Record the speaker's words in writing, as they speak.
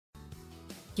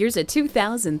Here's a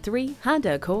 2003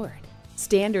 Honda Accord.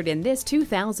 Standard in this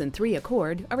 2003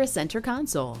 Accord are a center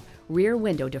console, rear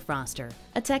window defroster,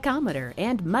 a tachometer,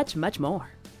 and much, much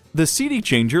more. The CD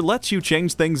changer lets you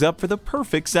change things up for the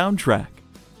perfect soundtrack.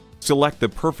 Select the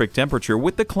perfect temperature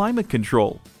with the climate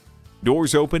control.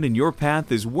 Doors open and your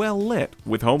path is well lit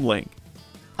with HomeLink.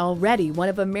 Already one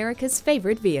of America's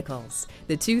favorite vehicles,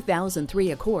 the 2003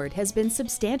 Accord has been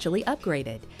substantially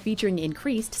upgraded, featuring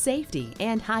increased safety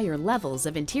and higher levels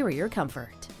of interior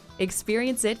comfort.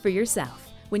 Experience it for yourself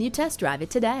when you test drive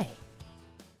it today.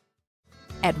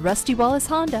 At Rusty Wallis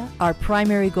Honda, our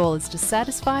primary goal is to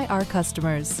satisfy our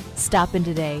customers. Stop in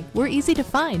today. We're easy to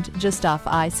find just off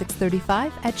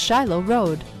I-635 at Shiloh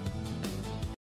Road.